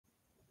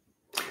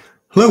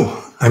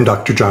Hello, I'm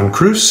Dr. John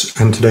Kruse,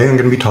 and today I'm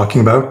going to be talking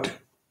about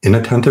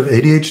inattentive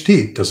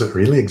ADHD. Does it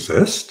really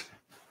exist?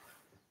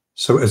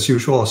 So as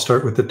usual, I'll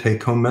start with the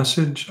take-home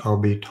message. I'll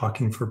be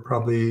talking for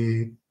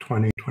probably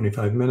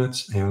 20-25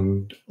 minutes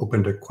and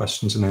open to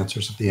questions and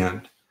answers at the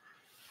end.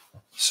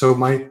 So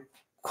my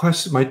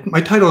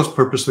title is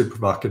purposely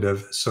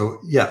provocative. So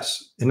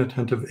yes,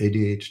 inattentive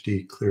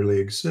ADHD clearly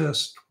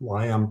exists.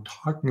 Why I'm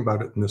talking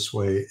about it in this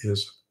way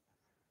is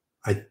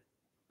I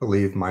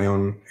believe my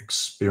own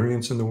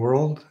experience in the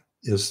world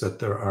is that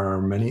there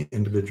are many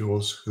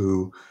individuals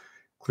who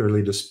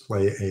clearly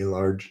display a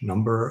large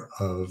number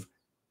of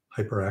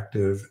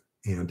hyperactive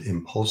and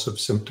impulsive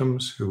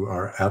symptoms who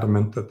are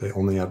adamant that they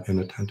only have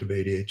inattentive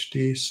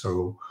ADHD.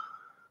 So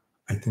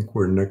I think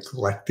we're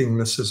neglecting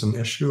this as an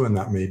issue, and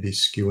that may be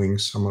skewing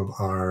some of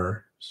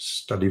our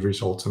study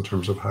results in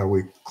terms of how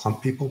we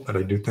clump people. But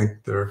I do think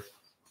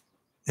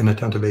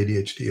inattentive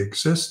ADHD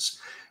exists,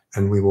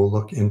 and we will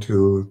look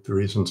into the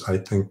reasons I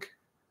think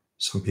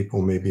some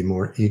people may be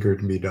more eager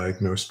to be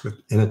diagnosed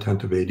with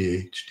inattentive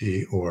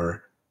ADHD,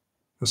 or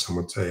as some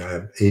would say, I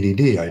have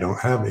ADD, I don't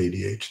have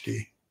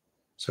ADHD.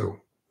 So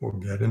we'll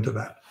get into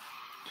that.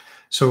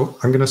 So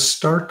I'm going to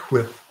start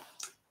with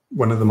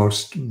one of the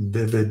most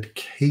vivid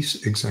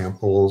case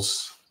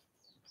examples,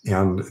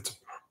 and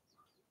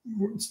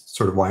it's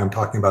sort of why I'm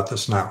talking about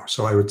this now.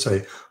 So I would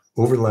say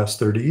over the last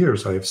 30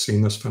 years, I have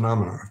seen this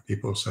phenomenon of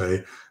people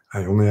say,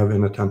 I only have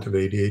inattentive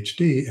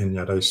ADHD, and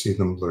yet I see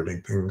them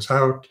blurting things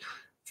out,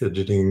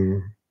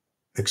 fidgeting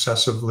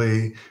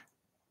excessively,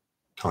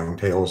 telling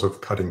tales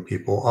of cutting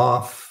people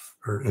off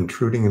or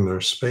intruding in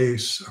their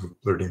space,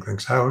 of blurting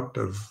things out,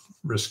 of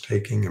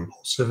risk-taking,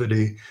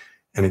 impulsivity,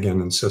 and again,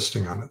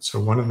 insisting on it. So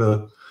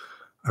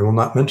I will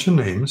not mention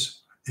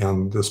names,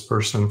 and this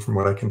person, from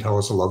what I can tell,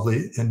 is a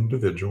lovely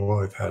individual.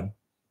 I've had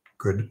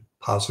good,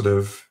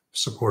 positive,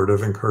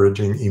 supportive,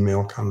 encouraging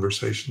email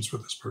conversations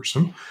with this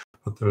person.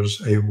 But there's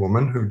a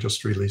woman who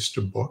just released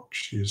a book,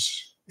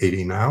 she's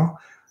 80 now,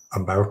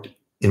 about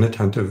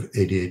inattentive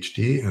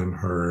ADHD and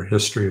her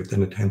history with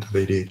inattentive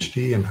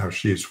ADHD and how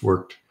she's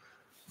worked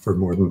for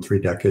more than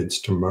 3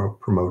 decades to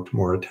promote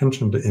more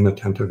attention to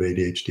inattentive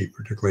ADHD,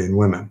 particularly in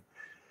women.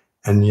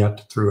 And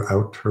yet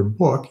throughout her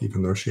book,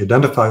 even though she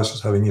identifies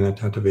as having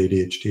inattentive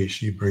ADHD,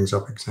 she brings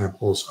up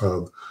examples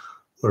of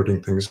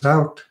blurting things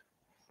out,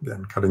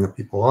 then cutting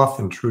people off,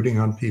 intruding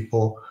on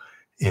people,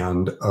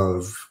 and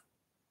of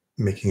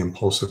making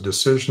impulsive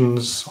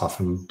decisions,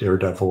 often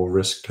daredevil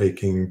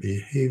risk-taking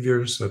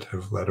behaviors that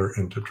have led her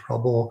into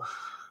trouble,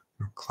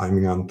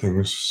 climbing on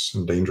things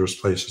in dangerous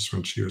places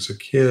when she was a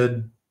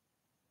kid,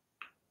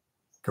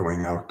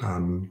 going out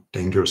on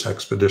dangerous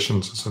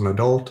expeditions as an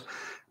adult,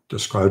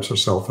 describes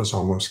herself as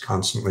almost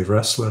constantly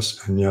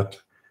restless, and yet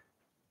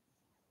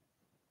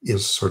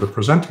is sort of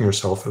presenting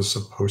herself as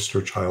a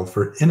poster child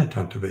for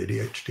inattentive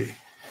ADHD.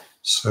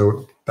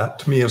 So that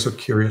to me is a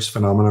curious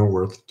phenomenon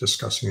worth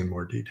discussing in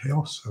more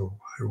detail. So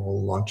I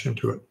will launch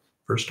into it.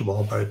 First of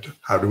all,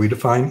 how do we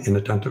define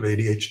inattentive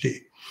ADHD?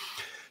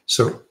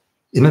 So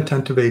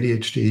inattentive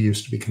ADHD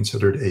used to be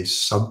considered a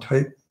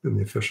subtype in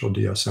the official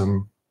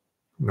DSM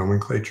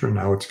nomenclature.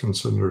 Now it's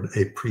considered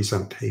a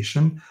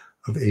presentation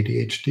of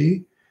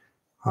ADHD.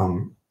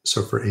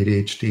 So for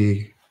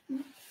ADHD,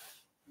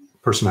 a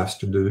person has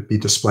to be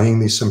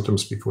displaying these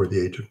symptoms before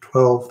the age of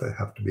 12. They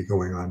have to be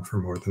going on for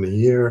more than a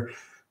year.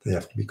 They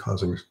have to be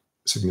causing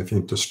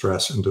significant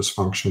distress and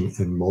dysfunction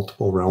in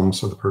multiple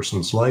realms of the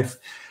person's life.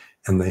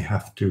 And they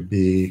have to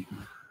be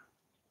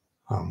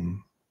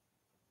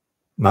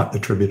not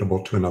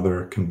attributable to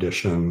another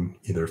condition,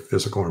 either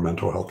physical or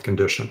mental health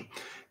condition.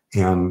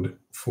 And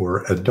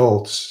for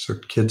adults, so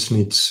kids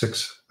need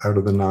 6 out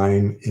of the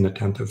 9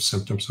 inattentive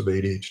symptoms of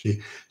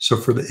ADHD. So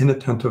for the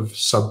inattentive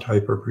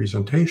subtype or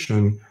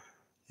presentation,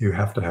 you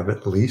have to have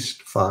at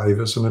least 5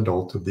 as an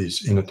adult of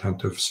these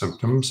inattentive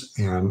symptoms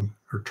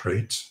or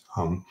traits.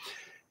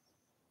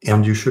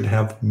 And you should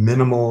have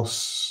minimal,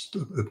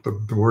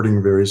 the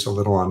wording varies a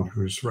little on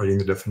who's writing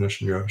the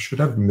definition. You should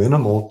have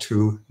minimal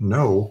to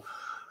no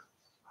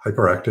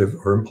hyperactive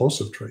or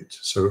impulsive traits.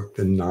 So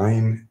the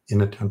 9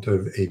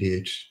 inattentive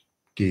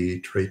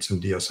ADHD traits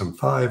in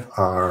DSM-5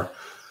 are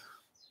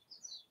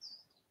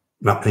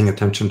not paying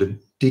attention to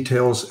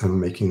details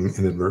and making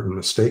inadvertent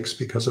mistakes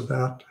because of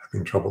that,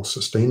 having trouble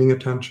sustaining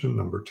attention,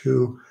 number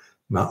 2,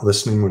 not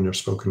listening when you're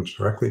spoken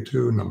directly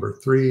to, number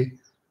 3,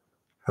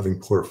 having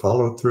poor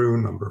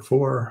follow-through, number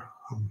 4,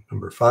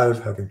 number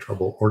 5, having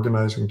trouble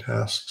organizing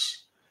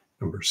tasks,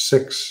 number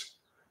 6,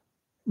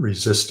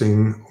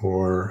 resisting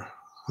or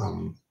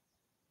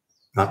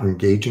not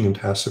engaging in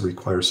tasks that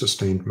require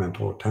sustained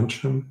mental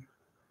attention,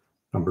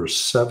 number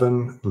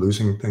 7,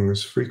 losing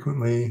things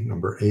frequently,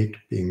 number 8,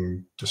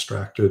 being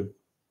distracted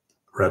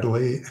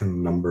readily,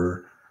 and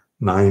number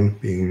 9,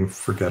 being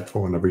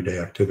forgetful in everyday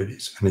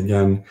activities. And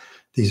again,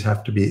 these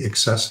have to be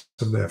excessive,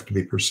 they have to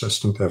be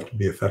persistent, they have to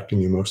be affecting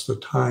you most of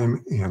the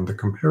time. And the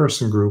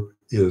comparison group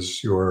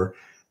is your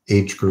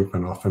age group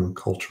and often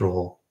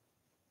cultural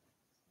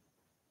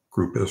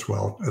group as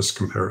well as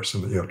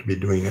comparison, that you have to be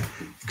doing it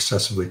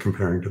excessively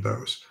comparing to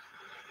those.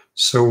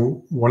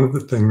 So one of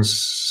the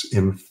things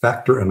in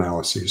factor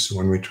analyses, so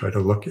when we try to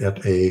look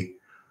at a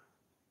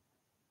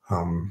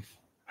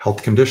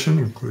health condition,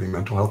 including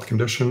mental health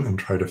condition, and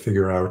try to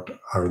figure out,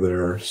 are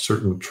there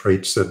certain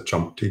traits that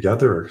jump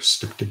together or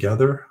stick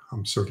together?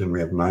 So again, we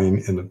have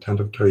 9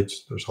 inattentive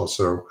traits. There's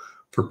also,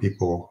 for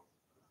people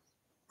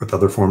with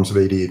other forms of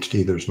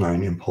ADHD, there's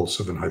 9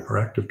 impulsive and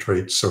hyperactive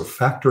traits. So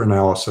factor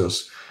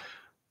analysis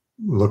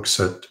looks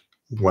at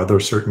whether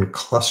certain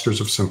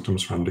clusters of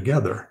symptoms run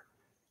together.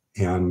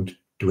 And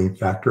doing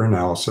factor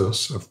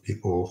analysis of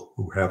people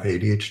who have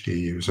ADHD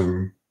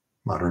using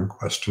modern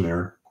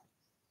questionnaire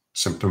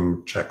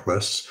symptom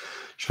checklists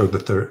showed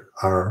that there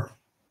are,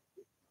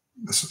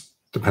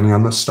 depending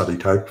on the study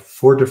type,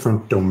 4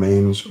 different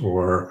domains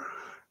or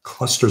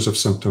clusters of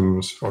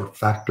symptoms or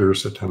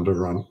factors that tend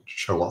to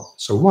show up.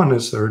 So one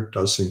is there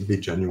does seem to be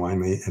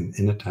genuinely an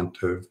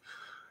inattentive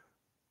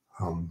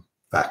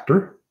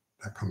factor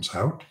that comes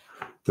out.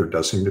 There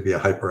does seem to be a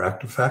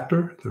hyperactive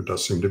factor. There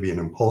does seem to be an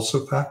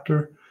impulsive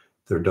factor.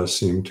 There does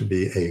seem to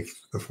be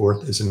the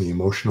 4th is in the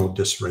emotional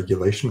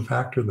dysregulation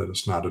factor that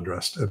is not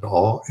addressed at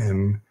all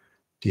in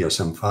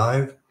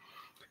DSM-5.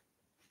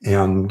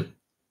 And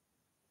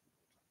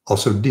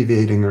also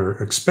deviating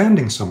or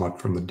expanding somewhat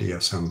from the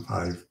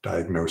DSM-5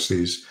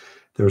 diagnoses,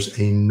 there's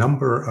a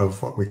number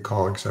of what we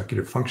call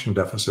executive function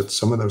deficits.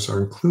 Some of those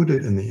are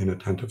included in the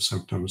inattentive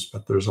symptoms,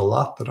 but there's a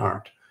lot that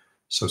aren't.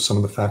 So some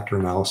of the factor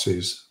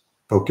analyses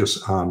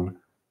focus on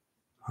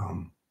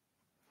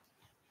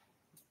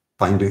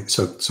finding,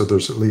 so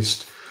there's at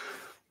least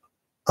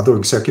other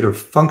executive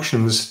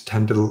functions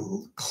tend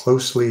to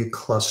closely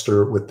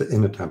cluster with the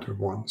inattentive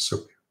ones.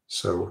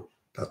 So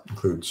that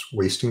includes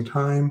wasting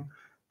time,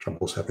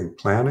 troubles having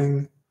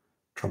planning,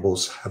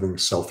 troubles having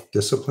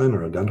self-discipline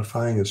or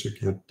identifying as you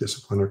can't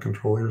discipline or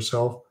control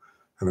yourself,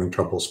 having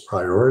troubles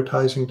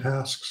prioritizing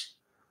tasks,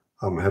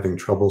 having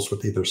troubles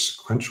with either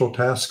sequential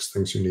tasks,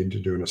 things you need to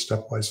do in a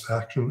stepwise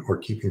fashion, or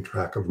keeping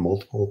track of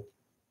multiple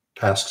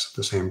tasks at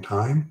the same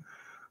time,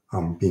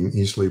 being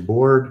easily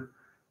bored,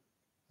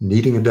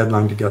 needing a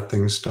deadline to get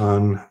things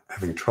done,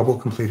 having trouble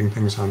completing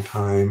things on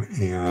time,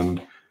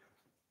 and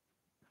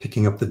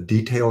picking up the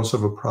details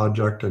of a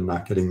project and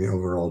not getting the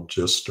overall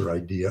gist or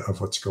idea of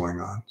what's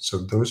going on. So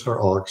those are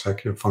all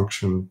executive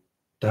function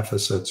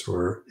deficits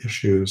or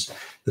issues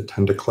that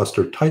tend to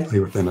cluster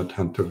tightly within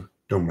attentive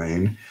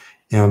domain.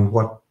 And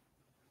what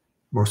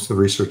most of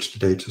the research to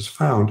date has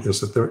found is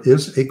that there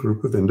is a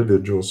group of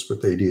individuals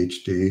with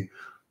ADHD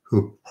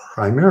who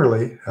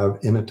primarily have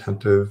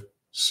inattentive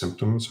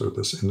symptoms or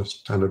this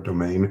inattentive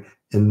domain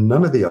in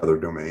none of the other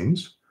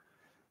domains.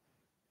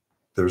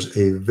 There's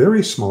a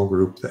very small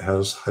group that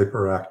has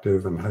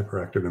hyperactive and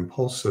hyperactive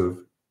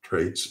impulsive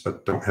traits,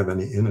 but don't have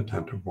any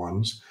inattentive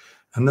ones.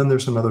 And then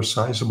there's another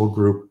sizable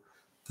group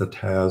that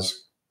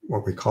has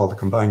what we call the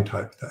combined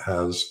type, that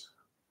has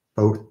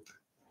both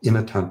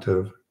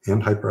inattentive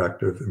and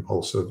hyperactive,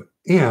 impulsive,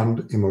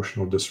 and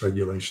emotional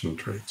dysregulation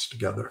traits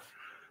together.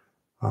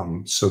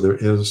 So there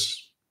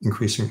is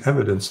increasing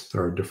evidence that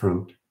there are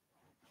different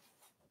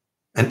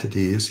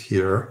entities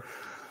here.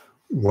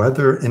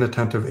 Whether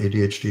inattentive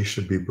ADHD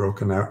should be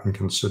broken out and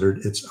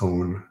considered its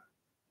own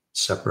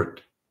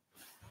separate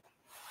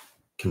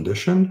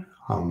condition,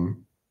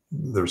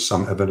 there's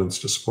some evidence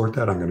to support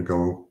that. I'm going to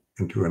go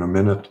into in a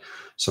minute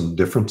some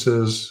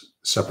differences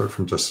separate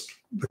from just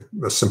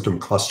the symptom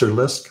cluster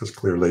list, because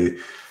clearly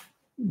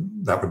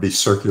that would be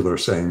circular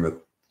saying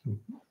that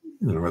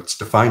it's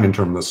defined in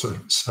terms of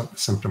the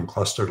symptom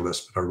cluster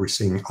list, but are we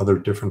seeing other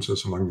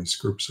differences among these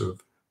groups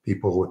of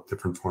people with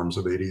different forms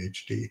of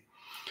ADHD?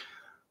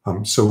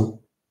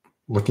 So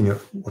looking at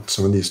what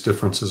some of these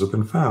differences have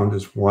been found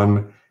is,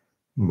 one,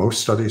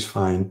 most studies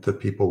find that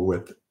people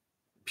with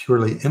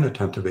purely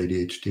inattentive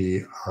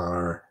ADHD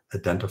are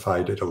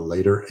identified at a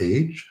later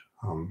age.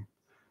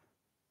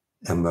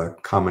 And the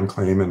common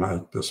claim,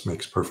 and this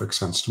makes perfect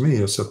sense to me,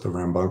 is that the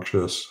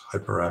rambunctious,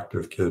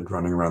 hyperactive kid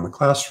running around the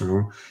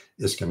classroom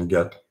is going to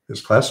get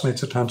his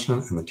classmates' attention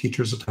and the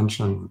teacher's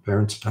attention and the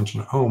parents'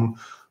 attention at home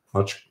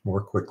much more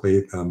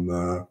quickly than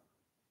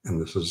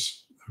and this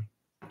is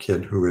a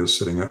kid who is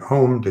sitting at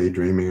home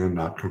daydreaming and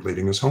not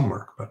completing his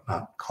homework, but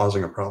not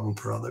causing a problem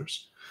for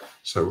others.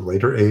 So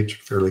later age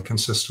fairly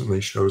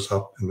consistently shows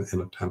up in the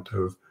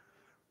inattentive,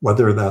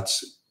 whether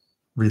that's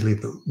really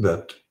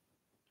that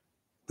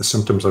the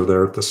symptoms are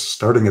there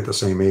starting at the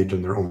same age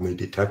and they're only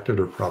detected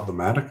or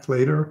problematic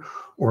later,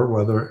 or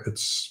whether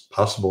it's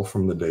possible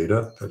from the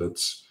data that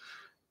it's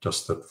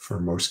just that for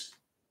most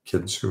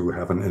kids who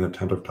have an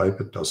inattentive type,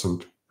 it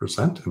doesn't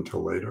present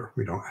until later.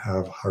 We don't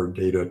have hard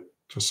data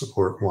to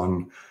support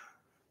one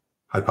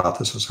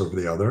hypothesis over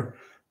the other.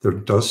 There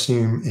does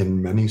seem in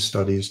many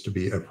studies to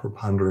be a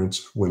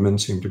preponderance. Women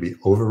seem to be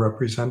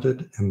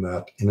overrepresented in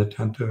that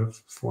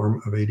inattentive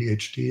form of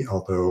ADHD,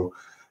 although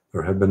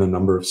there have been a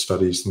number of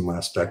studies in the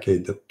last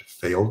decade that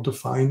failed to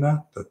find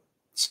that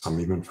some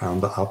even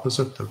found the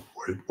opposite, that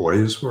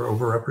boys were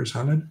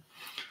overrepresented.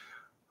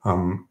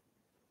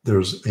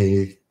 There's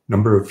a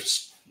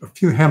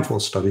few handful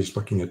of studies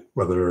looking at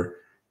whether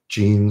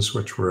genes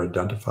which were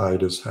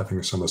identified as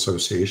having some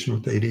association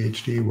with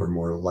ADHD were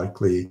more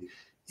likely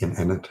in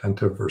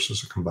inattentive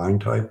versus a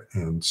combined type.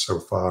 And so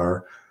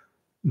far,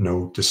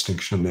 no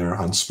distinction there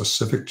on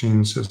specific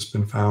genes has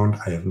been found.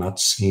 I have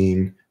not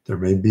seen, there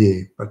may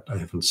be, but I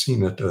haven't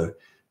seen it, a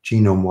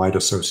genome-wide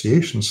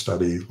association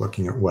study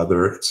looking at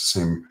whether it's the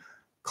same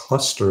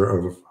cluster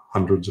of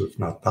hundreds, if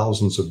not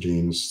thousands, of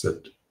genes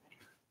that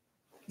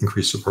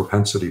increase the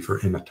propensity for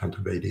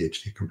inattentive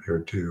ADHD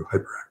compared to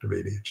hyperactive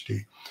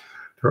ADHD.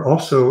 There are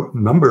also a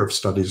number of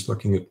studies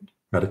looking at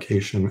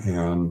medication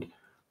and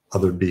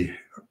other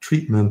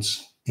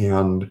treatments,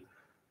 and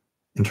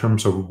in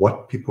terms of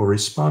what people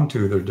respond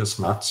to, there does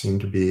not seem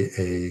to be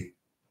a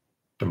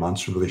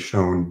demonstrably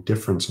shown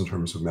difference in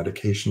terms of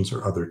medications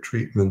or other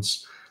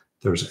treatments.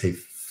 There's a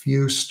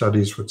few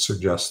studies which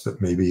suggest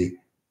that maybe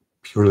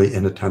purely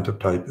inattentive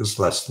type is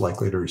less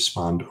likely to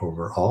respond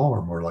overall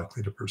or more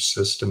likely to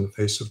persist in the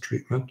face of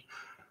treatment.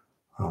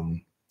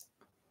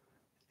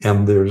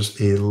 And there's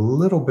a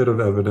little bit of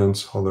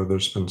evidence, although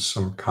there's been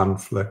some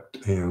conflict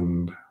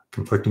and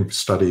conflicting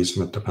studies,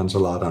 and it depends a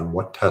lot on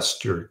what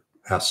task you're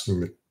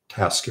asking the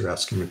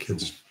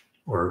kids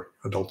or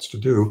adults to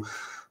do.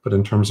 But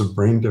in terms of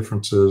brain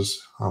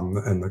differences,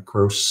 and the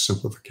gross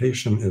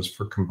simplification is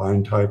for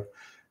combined type,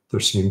 there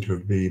seem to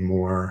be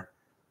more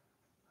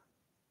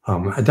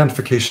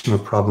identification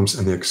of problems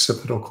in the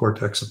occipital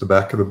cortex at the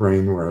back of the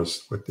brain,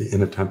 whereas with the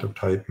inattentive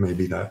type,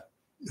 maybe that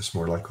is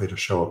more likely to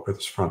show up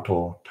with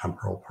frontal,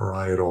 temporal,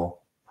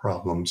 parietal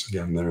problems.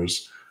 Again,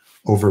 there's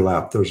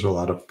overlap, there's a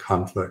lot of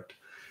conflict.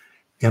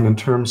 And in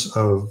terms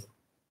of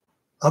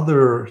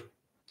other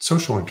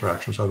social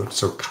interactions,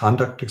 so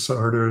conduct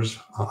disorders,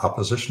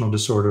 oppositional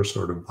disorders,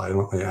 sort of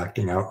violently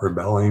acting out,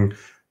 rebelling,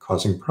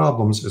 causing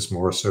problems, is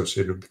more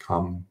associated with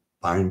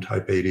combined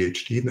type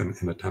ADHD than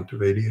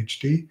inattentive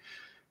ADHD.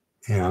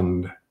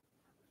 And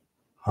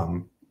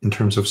in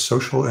terms of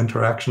social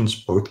interactions,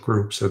 both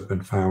groups have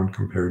been found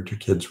compared to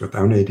kids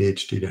without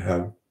ADHD to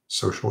have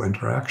social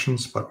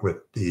interactions, but with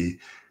the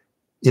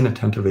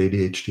inattentive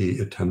ADHD,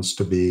 it tends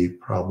to be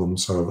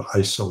problems of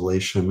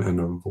isolation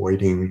and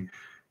avoiding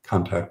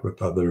contact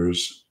with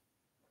others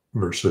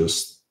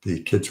versus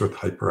the kids with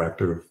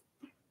hyperactive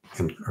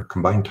or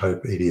combined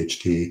type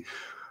ADHD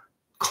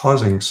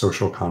causing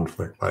social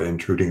conflict by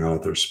intruding on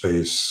other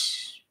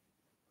space.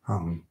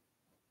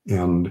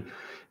 And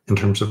in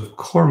terms of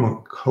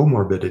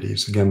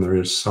comorbidities, again, there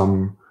is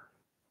some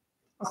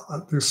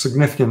there's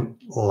significant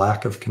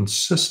lack of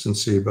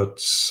consistency, but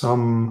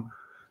some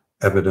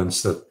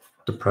evidence that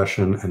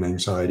depression and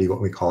anxiety,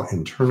 what we call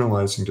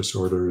internalizing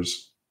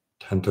disorders,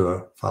 tend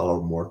to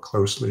follow more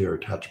closely or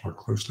attach more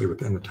closely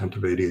with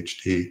inattentive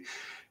ADHD,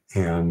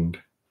 and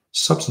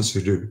substance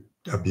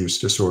abuse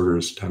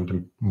disorders tend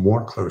to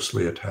more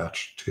closely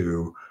attach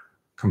to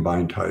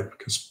combined type,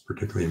 because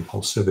particularly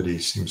impulsivity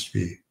seems to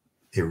be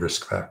a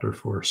risk factor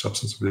for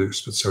substance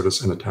abuse, but so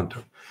does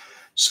inattentive.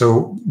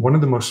 So one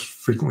of the most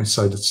frequently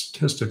cited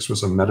statistics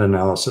was a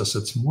meta-analysis.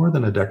 It's more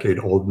than a decade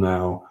old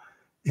now.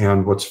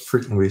 And what's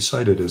frequently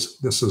cited is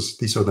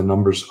these are the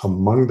numbers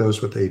among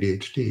those with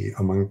ADHD.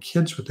 Among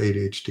kids with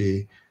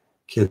ADHD,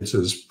 kids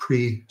is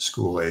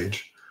preschool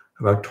age,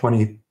 about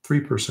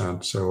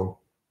 23%. So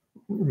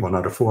 1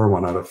 out of 4,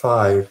 1 out of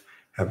 5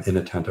 have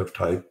inattentive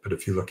type. But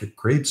if you look at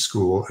grade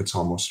school, it's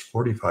almost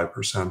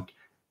 45%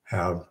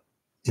 have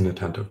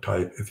inattentive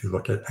type. If you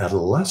look at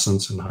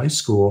adolescents in high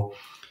school,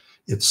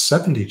 it's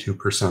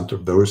 72%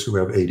 of those who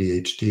have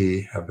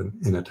ADHD have an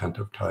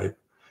inattentive type.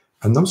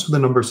 And those are the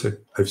numbers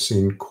that I've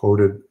seen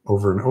quoted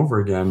over and over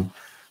again.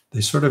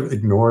 They sort of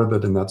ignore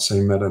that in that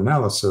same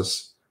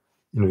meta-analysis,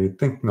 you'd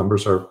think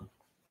numbers are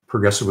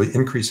progressively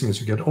increasing as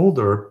you get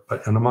older,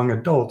 and among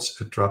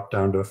adults, it dropped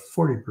down to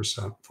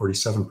 40%,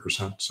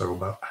 47%, so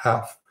about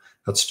half.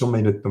 That still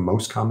made it the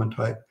most common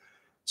type.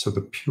 So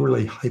the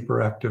purely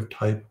hyperactive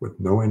type with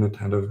no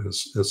inattentive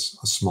is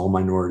a small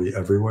minority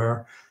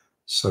everywhere.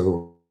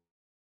 So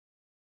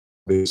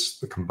there's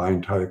the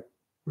combined type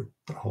with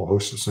a whole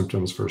host of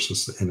symptoms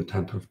versus the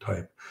inattentive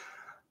type.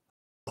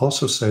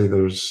 Also say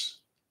there's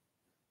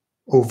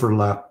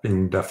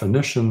overlapping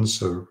definitions.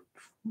 So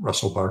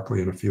Russell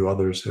Barkley and a few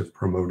others have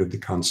promoted the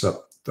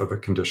concept of a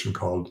condition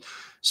called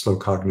slow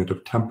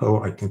cognitive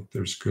tempo. I think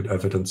there's good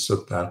evidence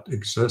that that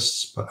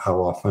exists, but how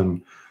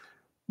often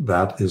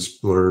that is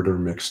blurred or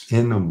mixed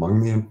in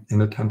among the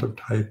inattentive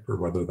type, or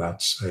whether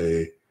that's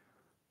a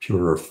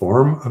purer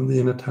form of the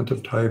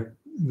inattentive type,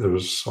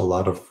 there's a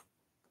lot of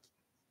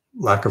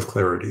lack of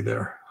clarity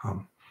there.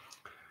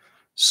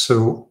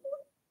 So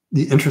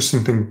the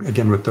interesting thing,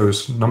 again, with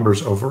those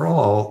numbers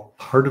overall,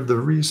 part of the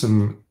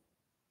reason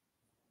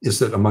is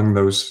that among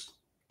those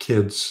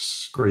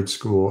kids, grade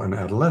school and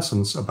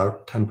adolescents,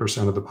 about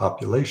 10% of the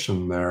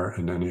population there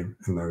in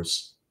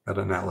those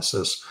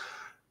meta-analysis,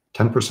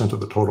 10%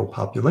 of the total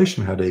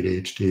population had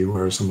ADHD,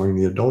 whereas among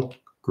the adult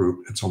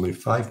group, it's only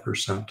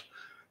 5%.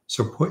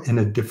 So put in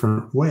a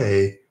different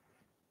way,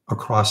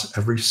 across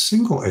every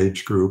single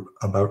age group,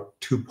 about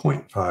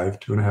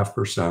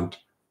 2.5%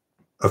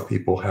 of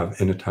people have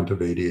inattentive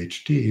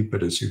ADHD.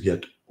 But as you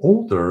get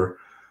older,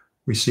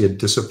 we see a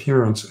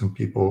disappearance in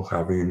people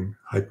having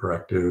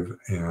hyperactive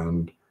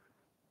and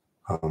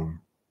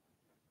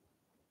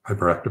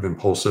hyperactive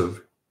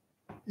impulsive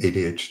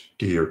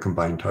ADHD or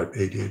combined type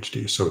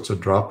ADHD. So it's a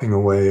dropping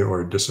away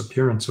or a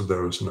disappearance of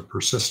those and a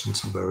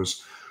persistence of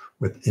those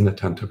with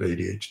inattentive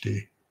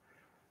ADHD.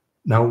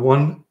 Now,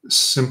 one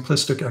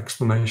simplistic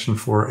explanation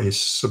for a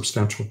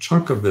substantial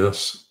chunk of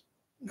this,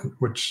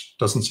 which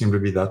doesn't seem to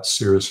be that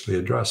seriously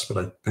addressed,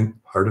 but I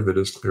think part of it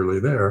is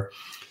clearly there,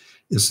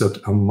 is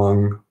that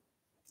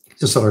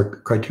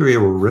our criteria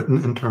were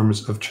written in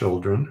terms of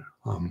children.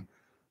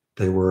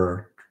 They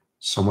were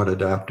somewhat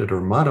adapted or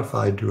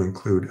modified to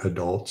include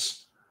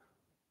adults.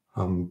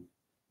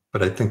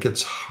 But I think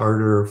it's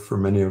harder for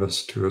many of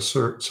us to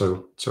assert.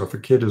 So if a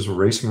kid is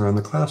racing around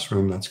the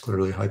classroom, that's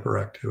clearly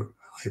hyperactive.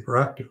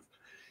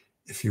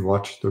 If you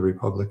watch the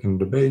Republican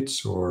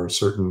debates or a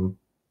certain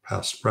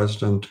past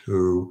president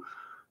who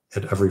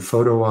at every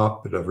photo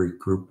op, at every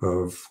group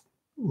of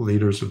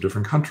leaders of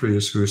different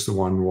countries, who's the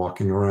one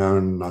walking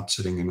around, not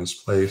sitting in his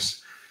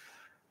place,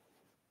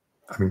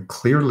 I mean,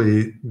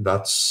 clearly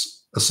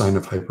that's a sign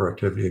of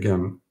hyperactivity.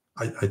 Again,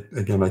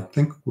 I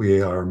think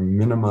we are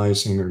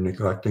minimizing or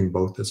neglecting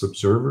both as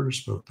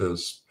observers, both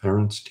as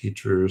parents,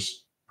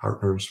 teachers,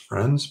 partners,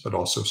 friends, but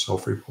also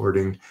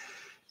self-reporting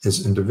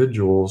as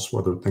individuals,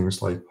 whether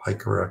things like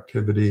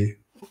hyperactivity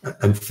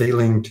and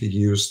failing to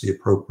use the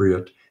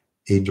appropriate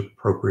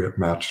age-appropriate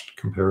matched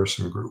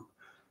comparison group.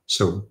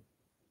 So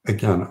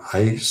again,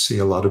 I see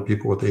a lot of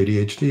people with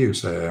ADHD who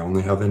say, I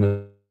only have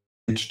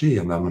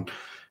ADHD, and then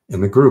in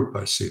the group,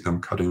 I see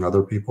them cutting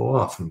other people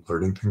off and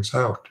blurting things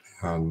out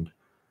and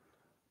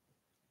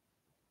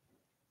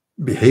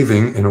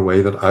behaving in a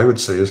way that I would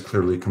say is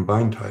clearly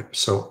combined type.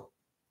 So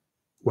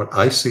what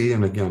I see,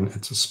 and again,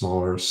 it's a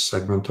smaller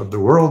segment of the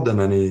world than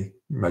any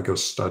mega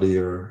study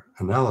or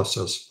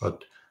analysis,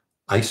 but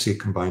I see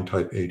combined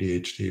type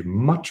ADHD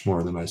much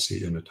more than I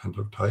see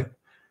inattentive type.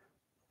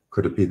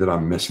 Could it be that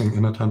I'm missing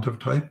inattentive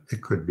type?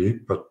 It could be,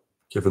 but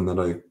given that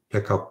I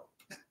pick up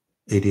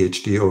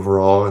ADHD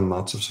overall in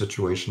lots of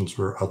situations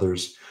where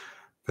others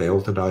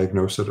fail to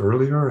diagnose it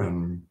earlier,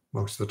 and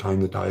most of the time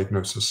the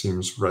diagnosis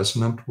seems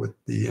resonant with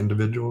the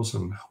individuals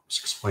and helps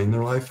explain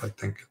their life, I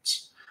think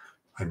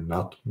I'm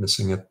not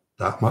missing it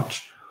that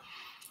much.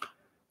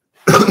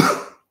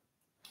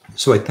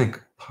 So I think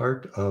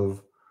part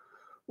of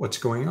what's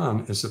going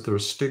on is that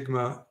there's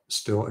stigma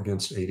still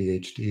against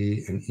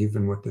ADHD, and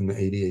even within the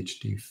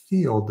ADHD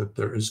field, that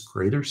there is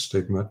greater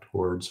stigma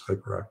towards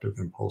hyperactive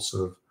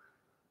impulsive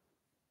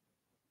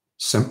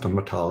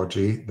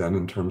symptomatology than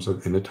in terms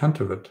of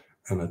inattentive.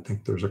 And I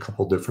think there's a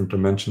couple different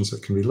dimensions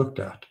that can be looked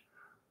at.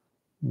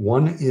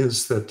 One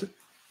is that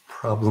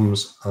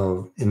problems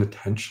of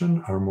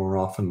inattention are more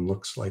often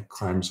looks like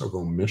crimes of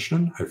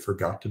omission. I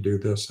forgot to do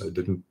this. I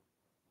didn't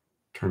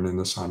turn in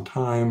this on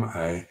time.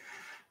 I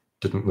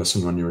didn't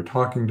listen when you were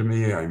talking to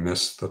me. I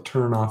missed the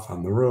turnoff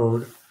on the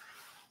road.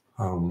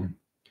 And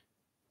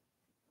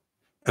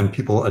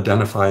people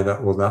identify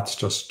that, well, that's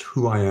just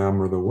who I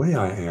am or the way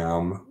I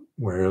am,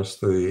 whereas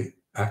the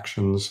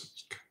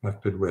actions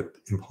connected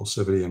with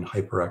impulsivity and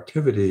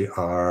hyperactivity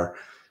are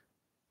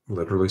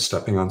literally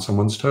stepping on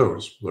someone's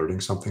toes, blurting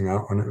something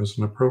out when it was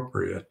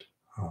inappropriate,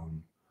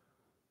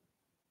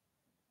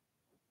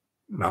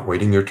 not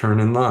waiting your turn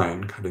in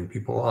line, cutting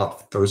people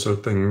off. Those are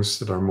things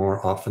that are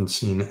more often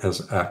seen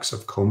as acts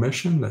of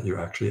commission, that you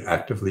actually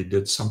actively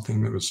did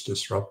something that was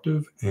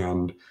disruptive.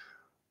 And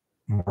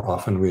more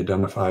often we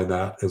identify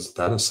that as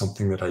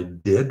something that I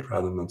did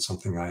rather than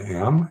something I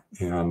am.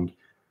 And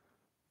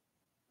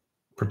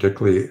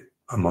particularly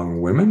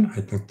among women,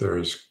 I think there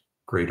is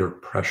greater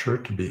pressure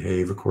to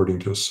behave according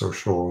to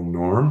social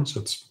norms.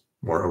 It's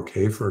more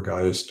okay for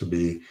guys to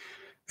be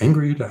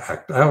angry, to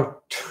act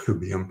out, to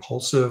be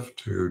impulsive,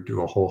 to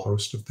do a whole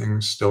host of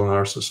things still in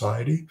our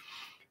society,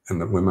 and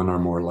that women are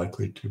more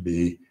likely to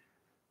be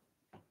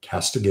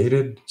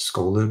castigated,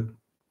 scolded,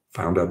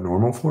 found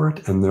abnormal for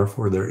it, and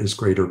therefore there is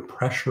greater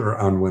pressure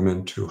on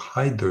women to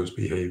hide those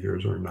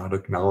behaviors or not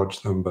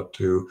acknowledge them, but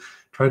to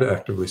try to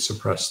actively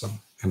suppress them.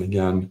 And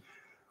again,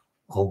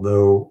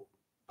 although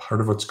part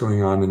of what's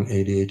going on in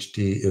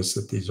ADHD is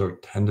that these are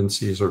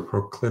tendencies or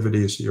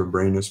proclivities, your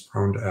brain is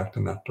prone to act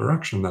in that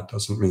direction, that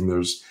doesn't mean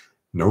there's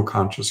no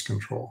conscious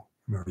control.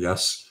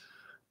 Yes,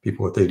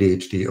 people with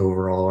ADHD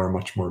overall are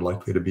much more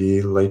likely to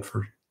be late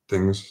for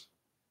things,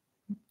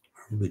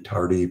 be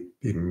tardy,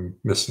 be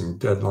missing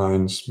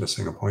deadlines,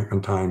 missing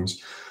appointment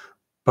times.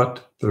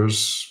 But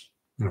there's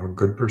a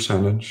good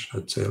percentage,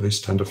 I'd say at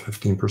least 10 to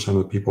 15% of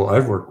the people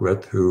I've worked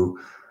with who,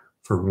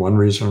 for one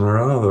reason or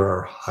another,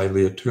 are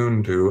highly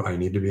attuned to, I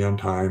need to be on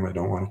time, I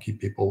don't want to keep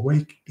people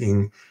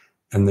waiting,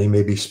 and they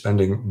may be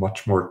spending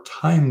much more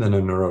time than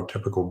a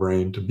neurotypical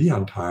brain to be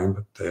on time,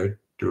 but they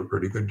do a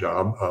pretty good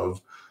job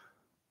of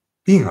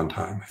being on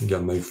time.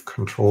 Again, they've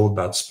controlled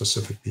that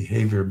specific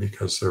behavior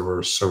because there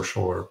were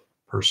social or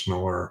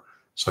personal or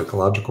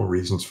psychological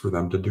reasons for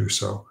them to do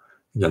so.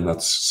 Again,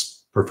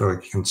 that's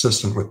perfectly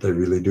consistent with they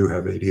really do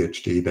have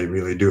ADHD. They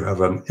really do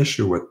have an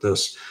issue with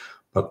this,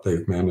 but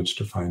they've managed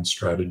to find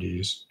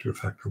strategies to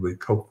effectively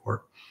cope for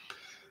it.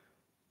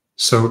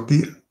 So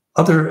the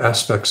other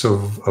aspects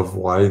of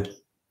why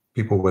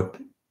people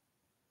with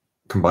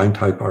combined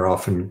type are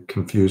often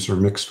confused or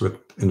mixed with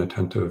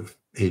inattentive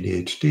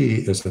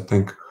ADHD is, I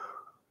think,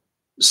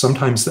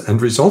 sometimes the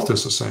end result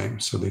is the same.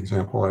 So the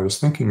example I was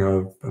thinking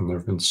of, and there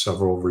have been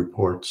several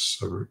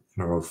reports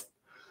of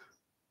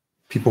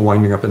people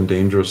winding up in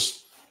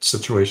dangerous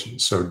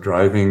situations. So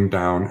driving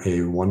down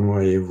a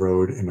one-way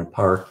road in a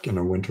park in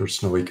a winter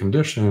snowy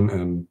condition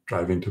and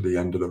driving to the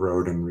end of the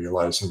road and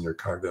realizing your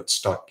car gets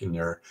stuck and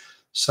your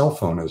cell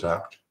phone is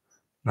out.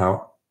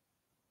 Now,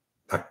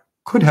 that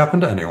could happen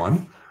to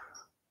anyone,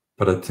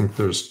 but I think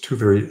there's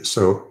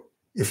so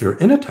if you're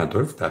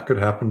inattentive, that could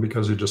happen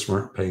because you just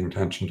weren't paying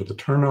attention to the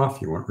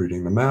turnoff, you weren't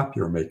reading the map,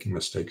 you were making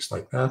mistakes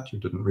like that, you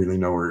didn't really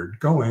know where you're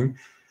going.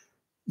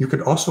 You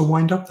could also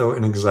wind up, though,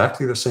 in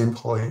exactly the same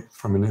point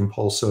from an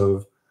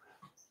impulsive,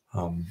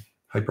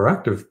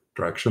 hyperactive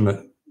direction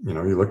that,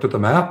 you looked at the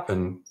map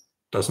and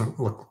doesn't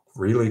look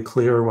really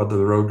clear whether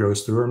the road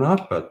goes through or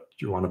not, but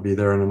you want to be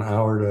there in an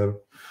hour to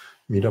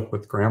meet up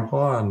with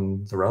grandpa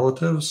and the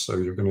relatives. So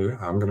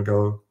I'm going to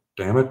go,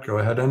 damn it, go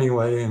ahead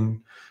anyway.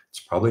 And it's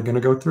probably going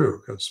to go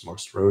through because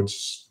most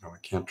roads, I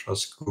can't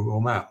trust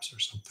Google Maps or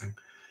something.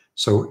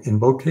 So in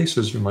both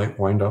cases, you might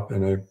wind up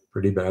in a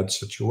pretty bad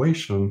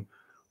situation.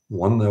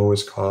 One, though,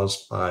 was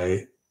caused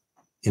by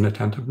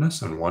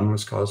inattentiveness, and one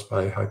was caused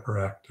by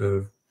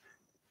hyperactive,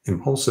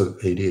 impulsive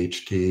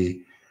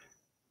ADHD.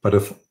 But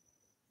if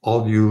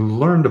all you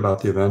learned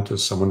about the event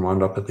is someone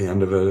wound up at the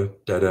end of a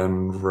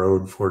dead-end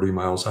road 40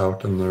 miles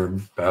out and their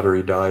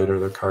battery died or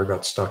their car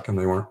got stuck and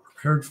they weren't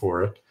prepared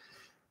for it,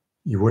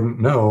 you wouldn't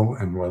know,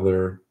 and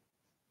whether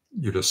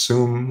you'd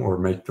assume or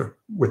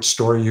which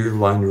story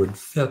line you would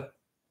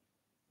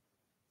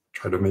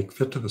try to make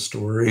fit to the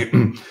story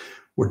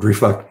would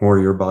reflect more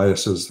your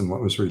biases than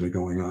what was really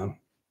going on.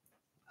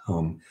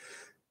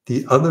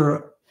 The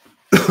other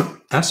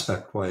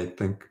aspect why I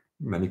think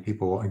many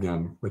people,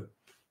 again, with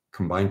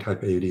combined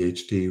type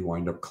ADHD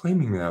wind up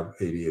claiming they have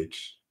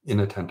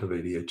inattentive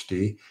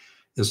ADHD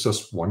is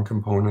just one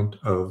component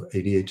of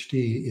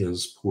ADHD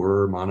is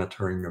poor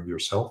monitoring of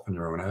yourself and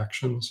your own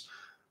actions.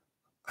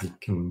 I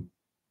can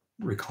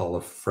recall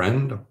a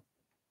friend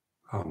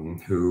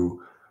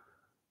who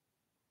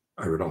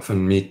I would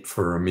often meet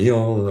for a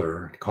meal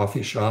or a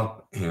coffee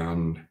shop,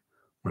 and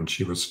when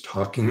she was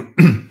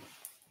talking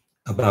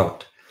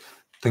about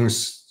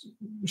things,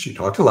 she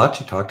talked a lot,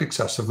 she talked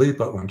excessively,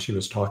 but when she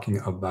was talking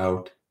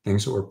about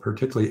things that were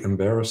particularly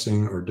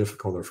embarrassing or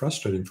difficult or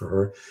frustrating for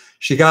her,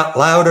 she got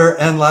louder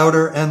and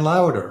louder and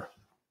louder.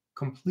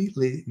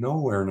 Completely no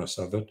awareness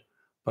of it.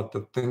 But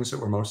the things that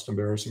were most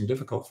embarrassing,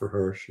 difficult for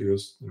her,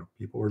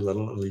 people were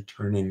literally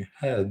turning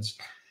heads,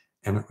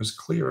 and it was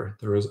clear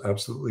there was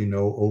absolutely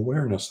no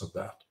awareness of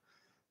that.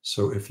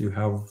 So if you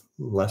have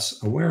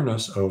less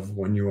awareness of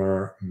when you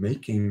are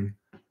making,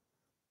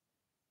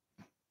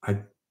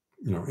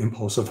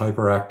 impulsive,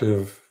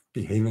 hyperactive,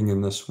 behaving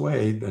in this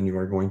way, then you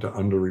are going to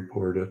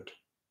underreport it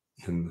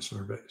in the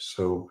survey.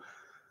 So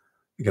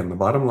again, the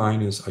bottom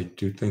line is I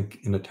do think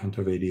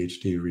inattentive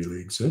ADHD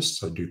really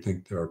exists. I do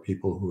think there are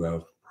people who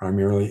have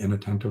primarily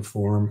inattentive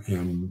form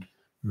and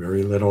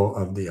very little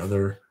of the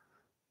other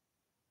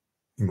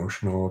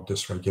emotional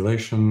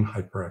dysregulation,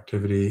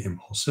 hyperactivity,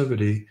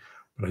 impulsivity,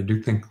 but I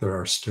do think there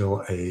are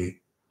still a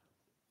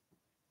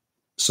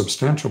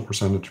substantial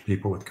percentage of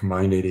people with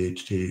combined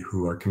ADHD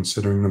who are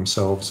considering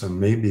themselves, and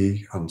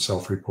maybe on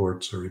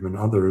self-reports or even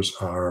others,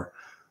 are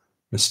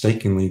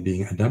mistakenly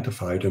being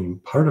identified.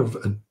 And part of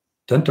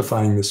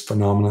identifying this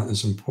phenomena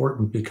is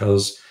important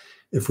because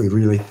if we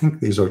really think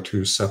these are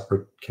two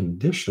separate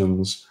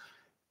conditions,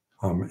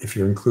 if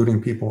you're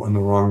including people in the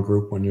wrong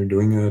group when you're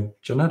doing a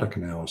genetic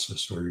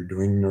analysis or you're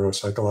doing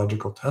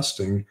neuropsychological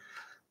testing,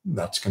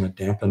 that's going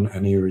to dampen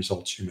any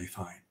results you may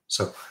find.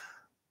 So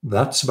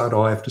that's about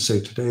all I have to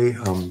say today.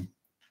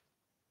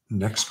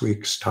 Next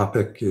week's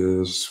topic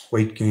is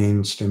weight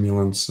gain,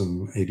 stimulants,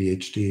 and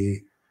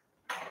ADHD.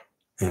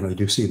 And I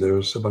do see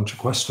there's a bunch of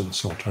questions,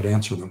 so I'll try to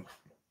answer them.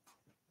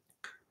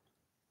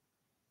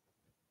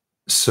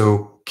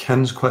 So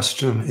Ken's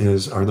question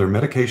is, are there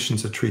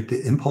medications that treat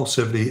the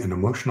impulsivity and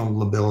emotional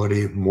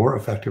lability more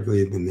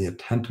effectively than the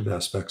attentive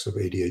aspects of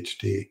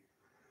ADHD?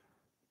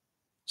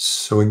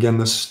 So again,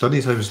 the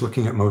studies I was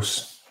looking at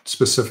most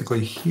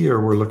specifically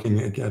here, we're looking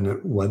again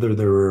at whether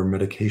there were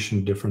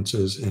medication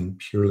differences in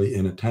purely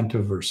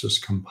inattentive versus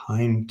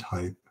combined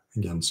type.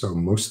 Again, so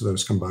most of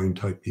those combined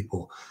type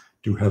people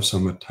do have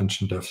some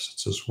attention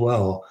deficits as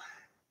well.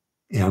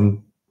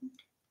 And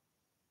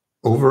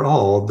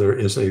overall, there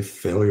is a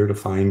failure to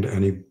find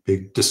any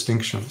big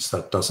distinctions.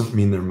 That doesn't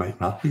mean there might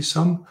not be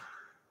some.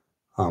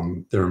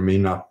 There may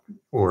not,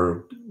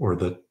 or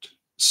that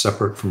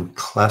separate from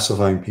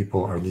classifying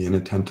people are the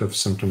inattentive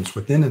symptoms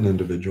within an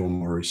individual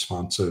more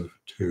responsive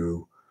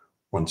to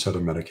one set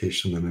of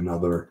medication than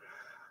another.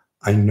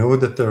 I know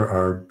that there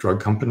are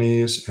drug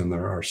companies and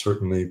there are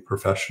certainly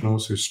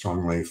professionals who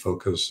strongly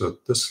focus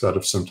that this set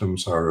of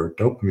symptoms are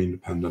dopamine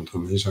dependent,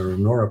 and these are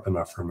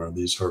norepinephrine, or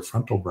these are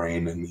frontal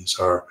brain, and these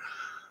are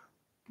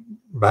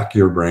back of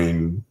your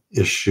brain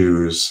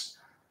issues.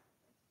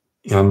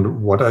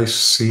 And what I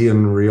see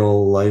in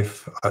real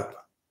life,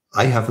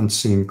 I haven't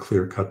seen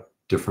clear-cut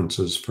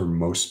differences for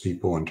most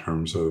people in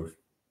terms of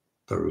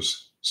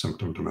those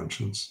symptom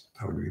dimensions.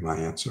 That would be my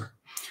answer.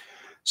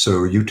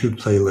 So YouTube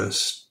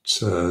playlist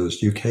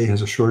says UK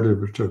has a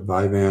shortage of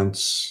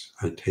Vyvanse.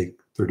 I take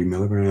 30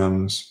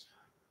 milligrams.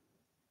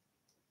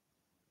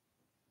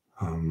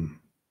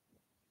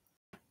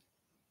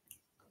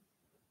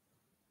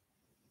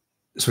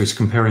 So he's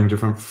comparing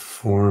different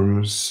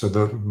forms. So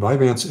the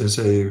Vyvanse is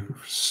a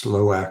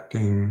slow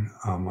acting.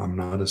 I'm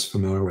not as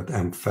familiar with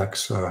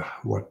Amphexxa,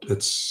 what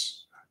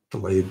its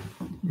delayed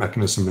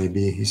mechanism may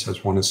be. He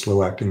says one is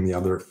slow acting, the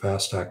other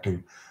fast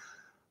acting.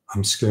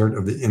 I'm scared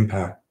of the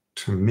impact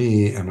to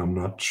me, and I'm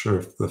not sure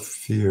if the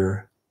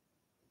fear.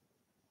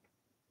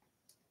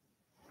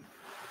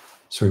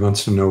 So he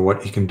wants to know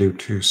what he can do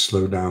to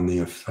slow down the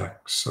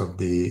effects of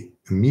the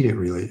immediate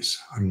release.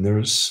 I mean, there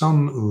is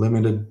some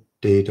limited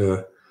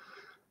data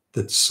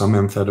that some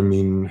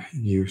amphetamine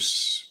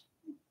use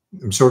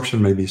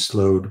absorption may be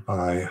slowed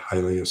by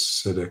highly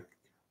acidic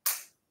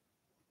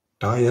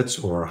diets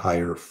or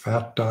higher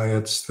fat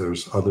diets.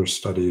 There's other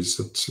studies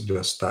that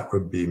suggest that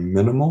would be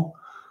minimal.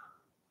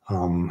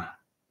 I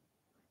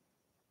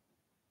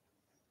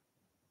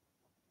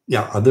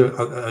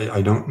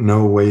don't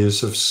know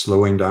ways of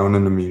slowing down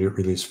an immediate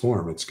release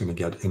form. It's going to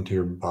get into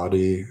your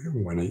body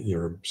when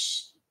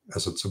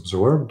as it's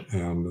absorbed,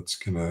 and it's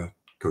going to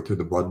go through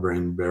the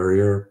blood-brain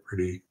barrier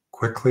pretty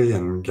quickly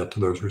and get to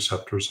those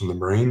receptors in the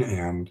brain.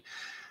 And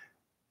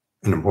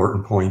an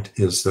important point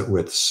is that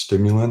with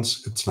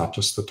stimulants, it's not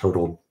just the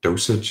total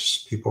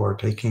dosage people are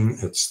taking.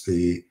 It's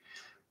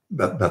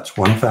that's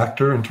one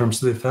factor in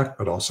terms of the effect,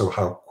 but also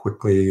how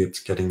quickly it's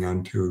getting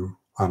on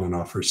and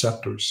off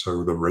receptors.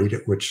 So the rate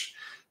at which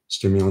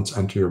stimulants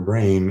enter your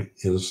brain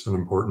is an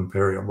important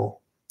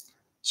variable.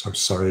 So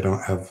sorry, I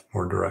don't have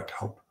more direct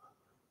help.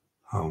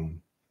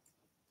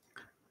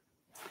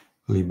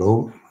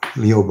 Leo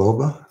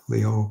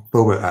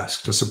Boba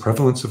asks, does the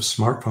prevalence of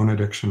smartphone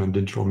addiction and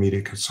digital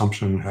media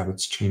consumption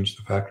habits change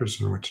the factors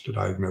in which to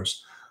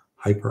diagnose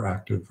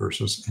hyperactive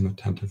versus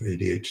inattentive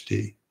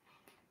ADHD?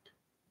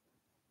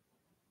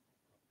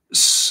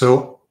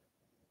 So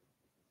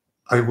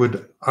I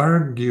would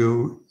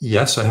argue,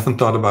 yes, I haven't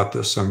thought about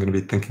this, so I'm going to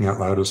be thinking out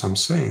loud as I'm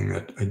saying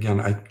it. Again,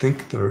 I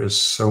think there is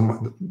so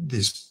much,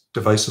 these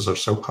devices are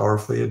so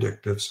powerfully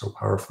addictive, so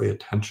powerfully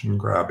attention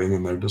grabbing,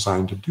 and they're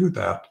designed to do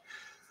that,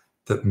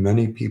 that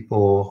many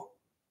people,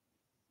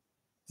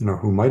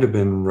 who might have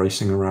been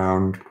racing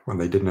around when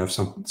they didn't have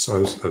something. So I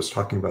was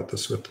talking about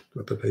this with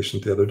the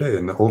patient the other day.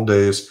 In the old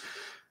days,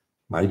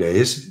 my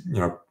days,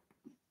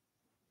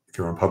 if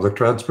you're on public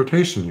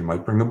transportation, you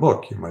might bring a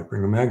book, you might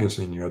bring a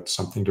magazine, you had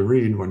something to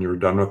read. When you were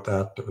done with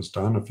that, it was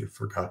done. If you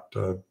forgot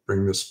to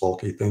bring this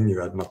bulky thing, you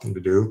had nothing to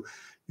do,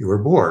 you were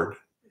bored.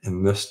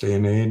 In this day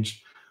and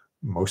age,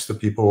 most of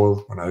the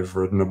people, when I've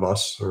ridden a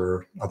bus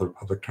or other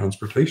public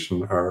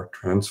transportation, are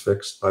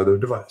transfixed by their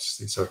device.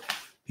 These are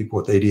people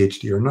with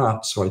ADHD or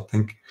not. So I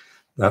think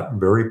that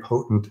very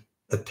potent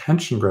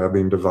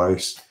attention-grabbing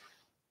device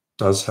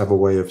does have a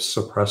way of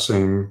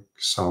suppressing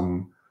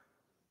some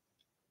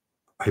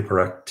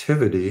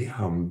hyperactivity.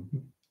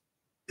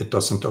 It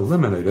doesn't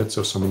eliminate it.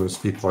 So some of those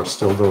people are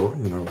still the,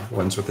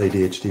 ones with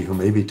ADHD who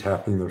may be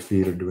tapping their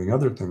feet or doing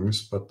other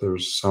things, but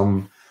there's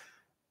some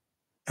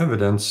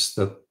evidence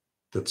that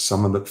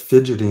some of the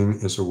fidgeting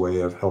is a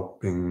way of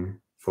helping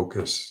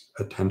focus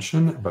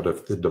attention. But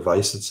if the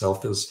device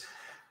itself is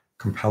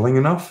compelling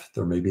enough,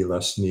 there may be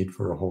less need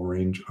for a whole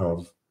range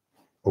of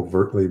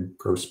overtly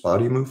gross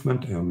body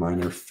movement and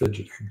minor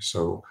fidgeting.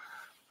 So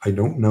I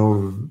don't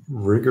know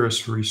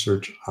rigorous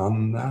research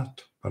on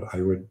that, but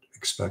I would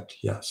expect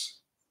yes.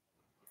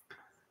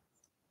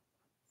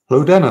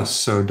 Hello, Dennis.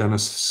 So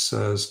Dennis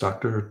says,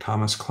 Dr.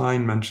 Thomas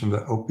Klein mentioned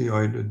that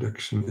opioid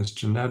addiction is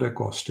genetic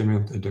while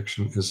stimulant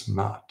addiction is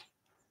not.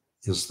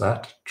 Is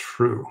that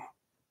true?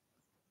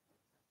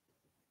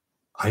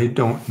 I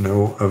don't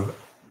know of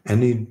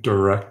any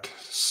direct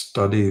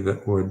study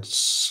that would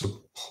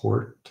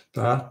support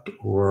that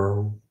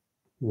or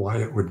why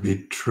it would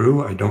be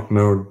true. I don't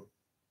know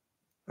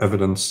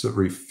evidence that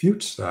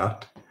refutes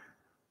that.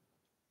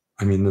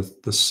 I mean,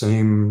 the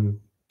same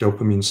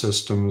dopamine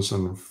systems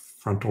and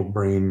frontal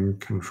brain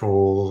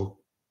control,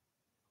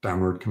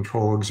 downward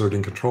control,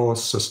 exerting control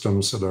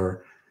systems that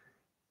are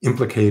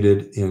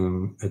implicated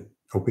in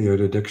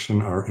opioid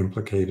addiction are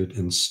implicated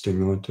in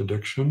stimulant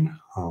addiction.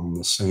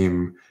 The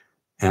same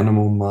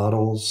animal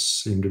models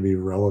seem to be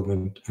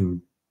relevant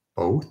in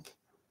both.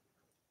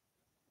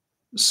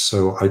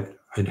 So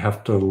I'd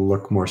have to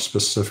look more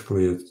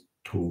specifically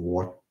to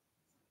what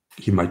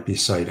he might be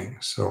citing.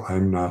 So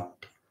I'm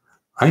not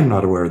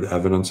aware of the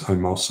evidence.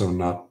 I'm also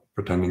not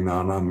pretending that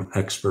I'm an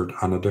expert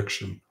on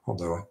addiction,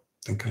 although I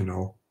think I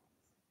know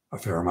a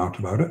fair amount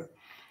about it.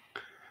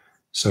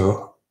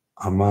 So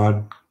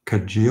Ahmad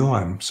Kajil,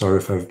 I'm sorry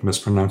if I've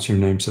mispronounced your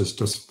name, says,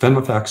 does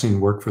venlafaxine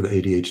work for the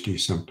ADHD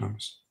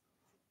symptoms?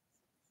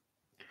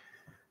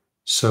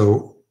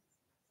 So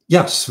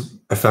yes,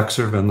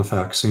 effexor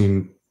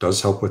venlafaxine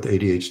does help with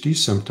ADHD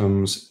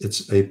symptoms.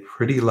 It's a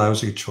pretty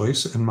lousy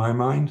choice in my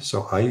mind.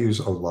 So I use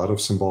a lot of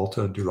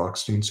Cymbalta,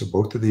 duloxetine. So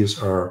both of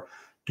these are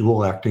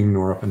dual-acting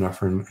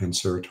norepinephrine and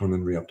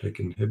serotonin reuptake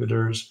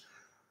inhibitors.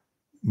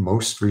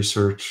 Most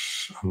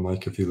research,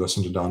 unlike if you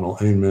listen to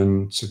Donald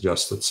Amen,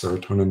 suggests that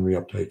serotonin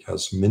reuptake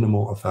has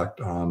minimal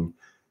effect on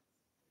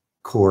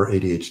core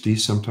ADHD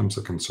symptoms.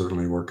 It can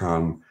certainly work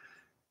on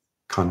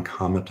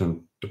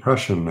concomitant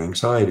depression,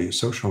 anxiety,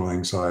 social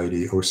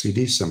anxiety,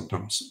 OCD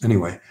symptoms.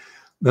 Anyway,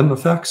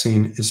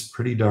 venlafaxine is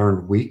pretty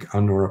darn weak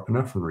on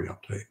norepinephrine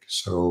reuptake.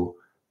 So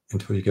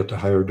until you get to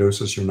higher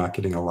doses, you're not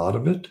getting a lot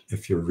of it.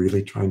 If you're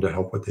really trying to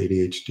help with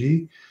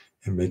ADHD,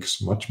 it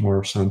makes much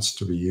more sense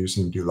to be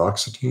using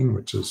duloxetine,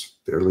 which is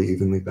fairly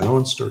evenly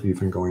balanced, or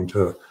even going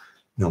to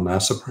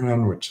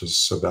milnacipran, which is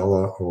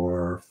Savella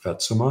or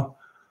Fetsima,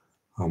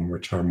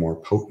 which are more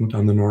potent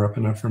on the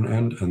norepinephrine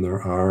end. And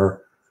there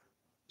are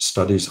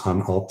studies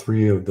on all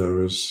three of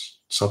those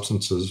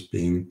substances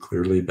being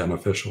clearly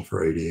beneficial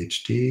for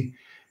ADHD.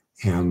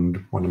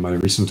 And one of my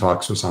recent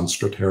talks was on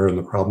Strattera and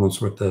the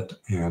problems with it.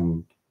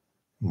 And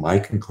my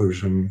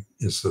conclusion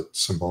is that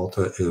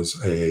Cymbalta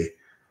is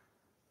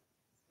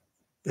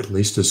at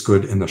least as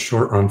good in the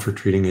short run for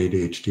treating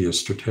ADHD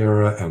as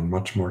Strattera, and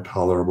much more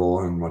tolerable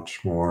and much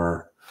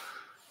more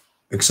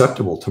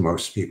acceptable to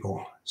most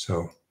people.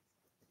 So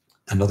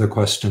another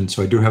question.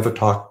 So I do have a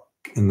talk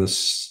in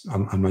this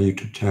on my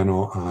YouTube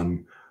channel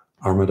on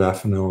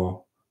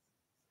armodafinil,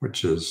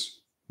 which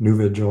is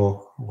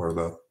Nuvigil, or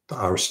the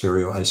R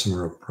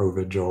stereoisomer of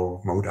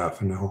Provigil,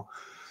 modafinil.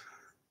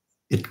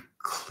 It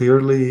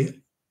clearly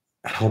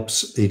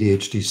helps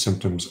ADHD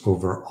symptoms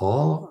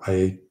overall.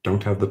 I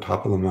don't have the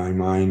top of my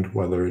mind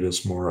whether it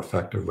is more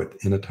effective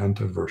with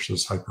inattentive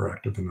versus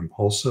hyperactive and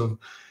impulsive.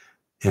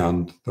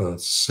 And the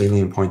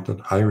salient point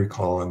that I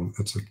recall, and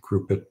it's a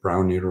group at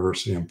Brown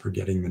University, I'm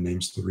forgetting the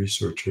names of the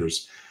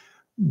researchers,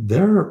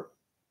 their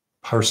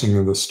parsing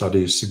of the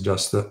studies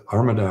suggests that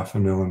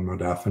armodafinil and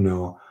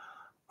modafinil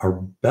are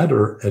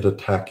better at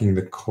attacking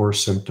the core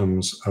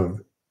symptoms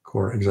of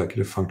core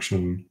executive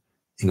function,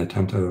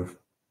 inattentive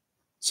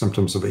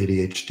symptoms of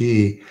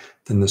ADHD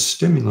than the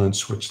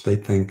stimulants, which they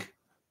think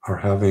are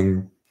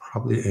having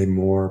probably a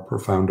more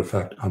profound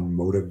effect on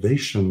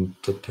motivation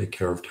to take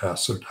care of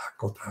tasks or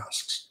tackle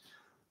tasks.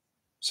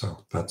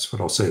 So that's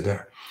what I'll say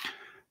there.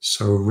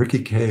 So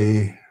Ricky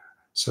K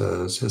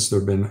says, has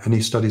there been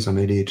any studies on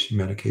ADHD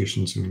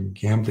medications and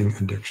gambling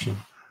addiction?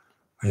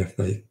 If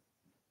they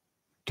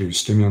do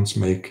stimulants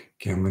make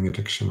gambling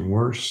addiction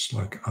worse,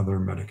 like other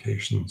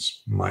medications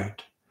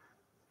might?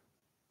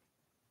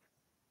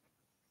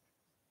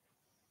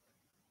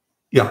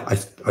 Yeah,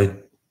 I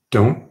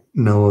don't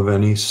know of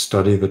any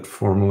study that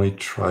formally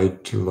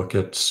tried to look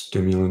at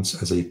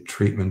stimulants as a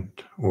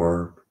treatment,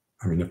 or,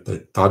 I mean, if they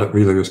thought it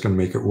really was going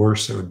to make it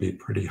worse, it would be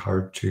pretty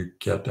hard to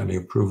get any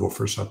approval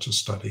for such a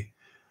study.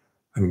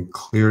 I mean,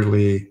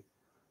 clearly,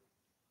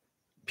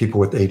 people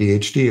with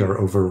ADHD are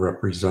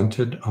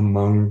overrepresented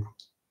among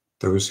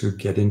those who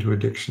get into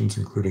addictions,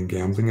 including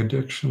gambling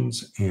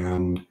addictions.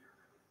 And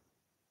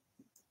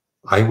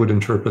I would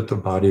interpret the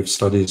body of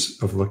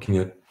studies of looking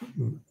at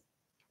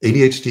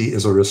ADHD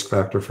is a risk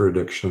factor for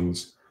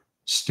addictions.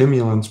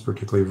 Stimulants,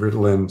 particularly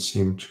Ritalin,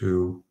 seem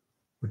to,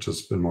 which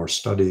has been more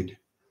studied,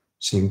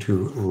 seem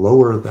to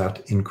lower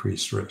that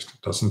increased risk.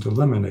 It doesn't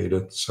eliminate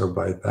it. So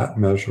by that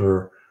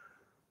measure,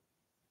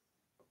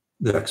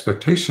 the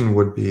expectation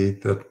would be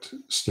that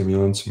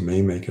stimulants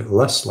may make it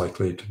less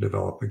likely to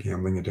develop a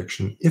gambling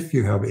addiction if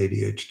you have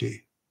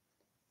ADHD.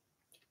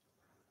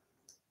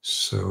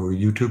 So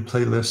YouTube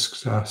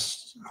playlists asked,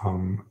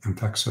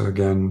 Impexa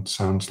again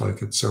sounds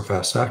like it's so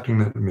fast acting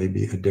that it may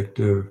be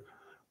addictive,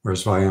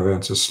 whereas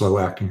Vyvanse is slow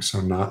acting,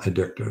 so not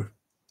addictive.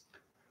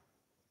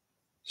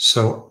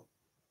 So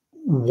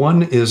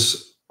one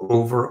is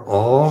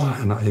overall,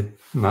 and I've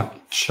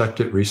not checked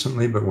it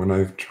recently, but when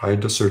I've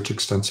tried to search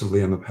extensively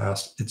in the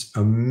past, it's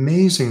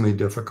amazingly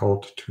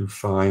difficult to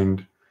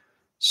find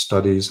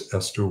studies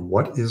as to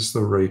what is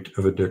the rate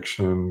of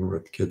addiction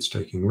with kids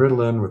taking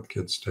Ritalin, with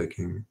kids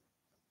taking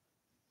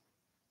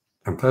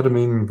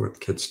amphetamine, with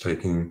kids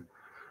taking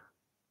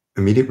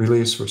immediate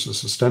release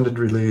versus extended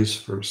release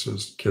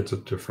versus kids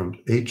at different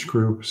age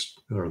groups.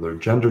 Are there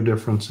gender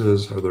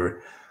differences?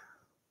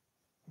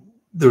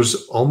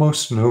 There's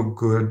almost no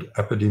good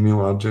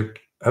epidemiologic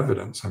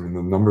evidence. I mean,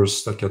 the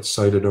numbers that get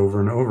cited over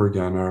and over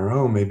again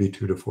are, maybe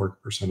 2 to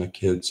 4% of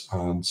kids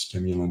on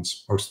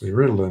stimulants, mostly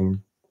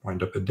Ritalin,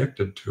 wind up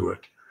addicted to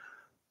it.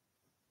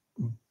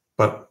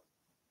 But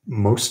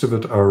most of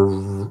it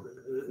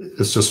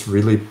is just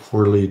really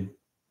poorly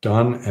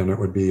done, and it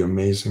would be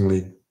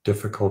amazingly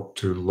difficult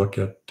to look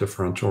at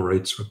differential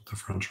rates with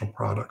differential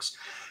products.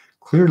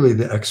 Clearly,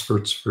 the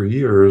experts for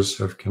years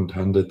have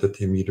contended that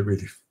the immediate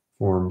relief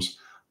forms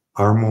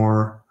are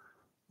more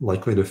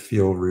likely to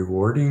feel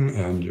rewarding,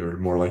 and you're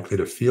more likely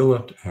to feel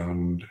it,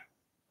 and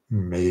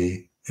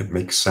it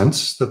makes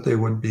sense that they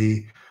would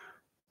be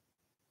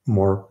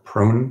more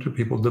prone to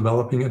people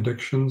developing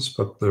addictions,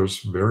 but there's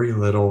very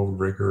little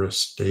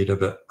rigorous data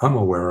that I'm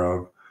aware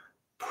of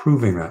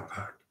proving that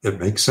fact. It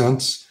makes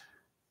sense.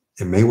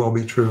 It may well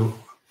be true,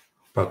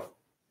 but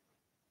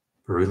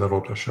very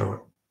little to show it.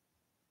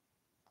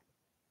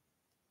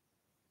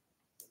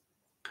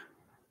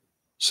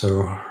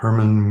 So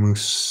Herman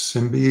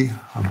Musimbi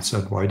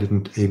said, why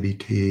didn't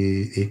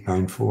ABT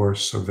 894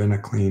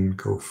 Sovinacline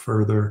go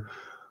further?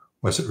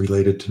 Was it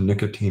related to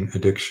nicotine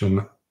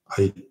addiction?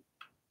 I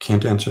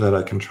can't answer that.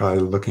 I can try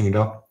looking it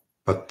up,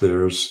 but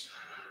there's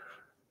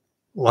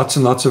lots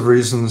and lots of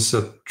reasons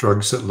that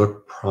drugs that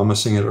look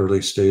promising at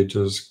early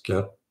stages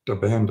get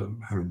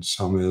abandoned. I mean,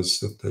 some is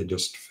that they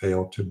just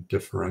fail to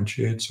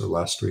differentiate. So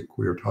last week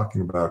we were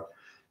talking about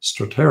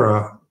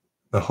Strattera.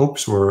 The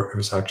hopes were it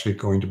was actually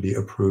going to be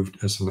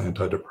approved as an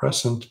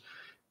antidepressant.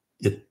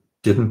 It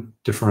didn't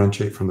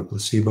differentiate from the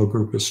placebo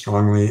group as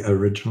strongly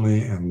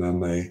originally, and then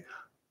they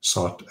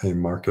sought a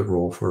market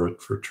role for it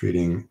for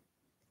treating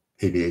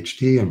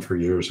ADHD, and for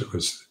years it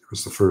was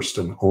the first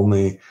and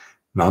only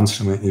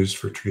non-stimulant used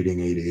for treating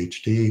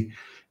ADHD.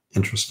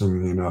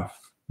 Interestingly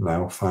enough,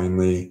 now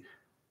finally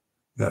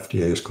the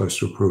FDA is close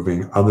to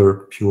approving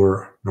other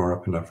pure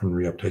norepinephrine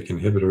reuptake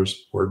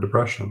inhibitors for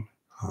depression.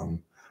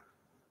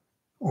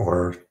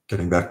 Or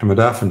getting back to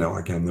modafinil,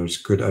 again, there's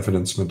good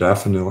evidence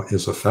modafinil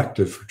is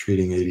effective for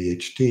treating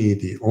ADHD.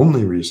 The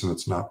only reason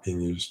it's not being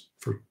used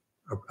for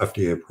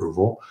FDA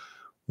approval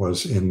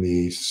was in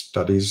the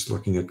studies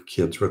looking at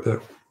kids with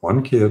it.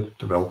 One kid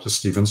developed a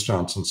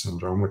Stevens-Johnson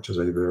syndrome, which is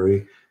a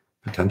very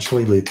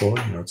potentially lethal,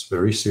 it's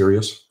very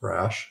serious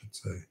rash.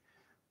 It's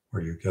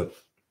where you get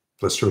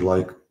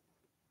blister-like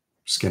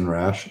skin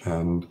rash,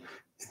 and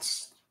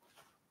it's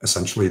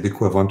essentially the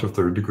equivalent of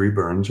third-degree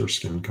burns. Your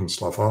skin can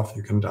slough off,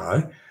 you can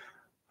die.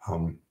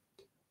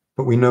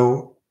 But we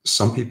know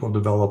some people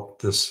develop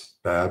this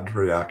bad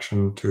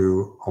reaction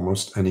to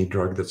almost any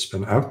drug that's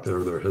been out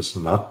there. There has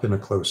not been a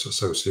close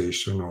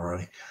association or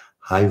a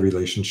high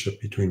relationship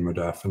between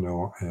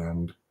modafinil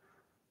and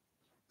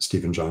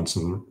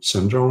Stevens-Johnson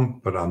syndrome,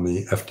 but on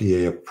the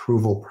FDA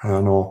approval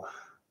panel,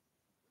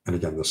 and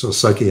again, this is a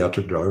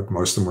psychiatric drug,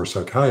 most of them were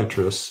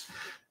psychiatrists,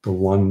 the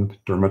one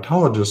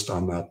dermatologist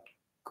on that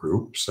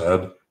group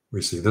said,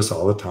 we see this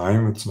all the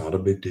time, it's not a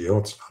big deal,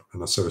 it's not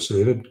been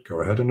associated,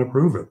 go ahead and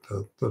approve it.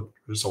 The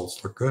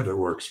results look good, it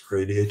works for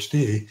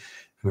ADHD.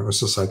 And it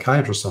was a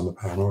psychiatrist on the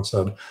panel who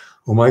said,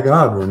 oh my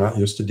God, we're not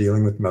used to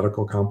dealing with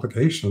medical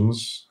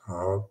complications,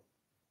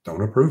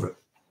 don't approve it.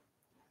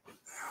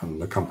 And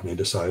the company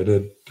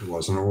decided it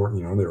wasn't,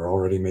 they were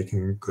already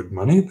making good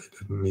money. They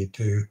didn't need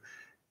to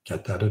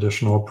get that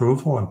additional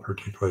approval. And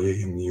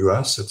particularly in the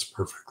US, it's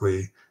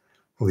perfectly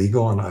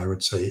legal and I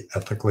would say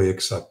ethically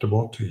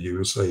acceptable to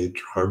use a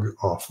drug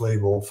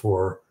off-label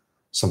for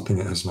something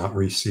it has not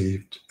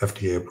received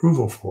FDA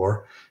approval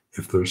for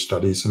if there's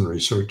studies and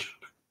research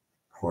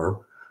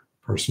or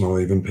personal,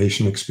 even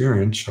patient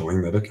experience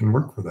showing that it can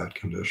work for that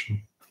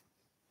condition.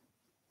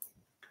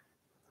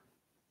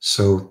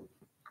 So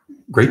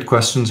great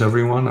questions,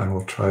 everyone. I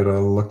will try to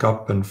look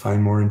up and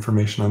find more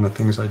information on the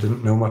things I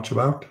didn't know much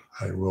about.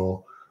 I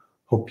will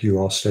hope you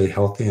all stay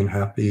healthy and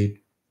happy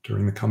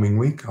during the coming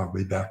week. I'll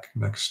be back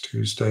next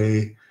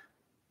Tuesday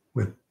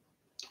with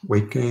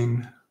weight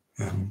gain,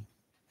 and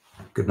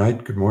good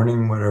night, good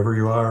morning, wherever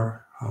you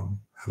are. Have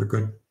a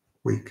good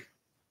week.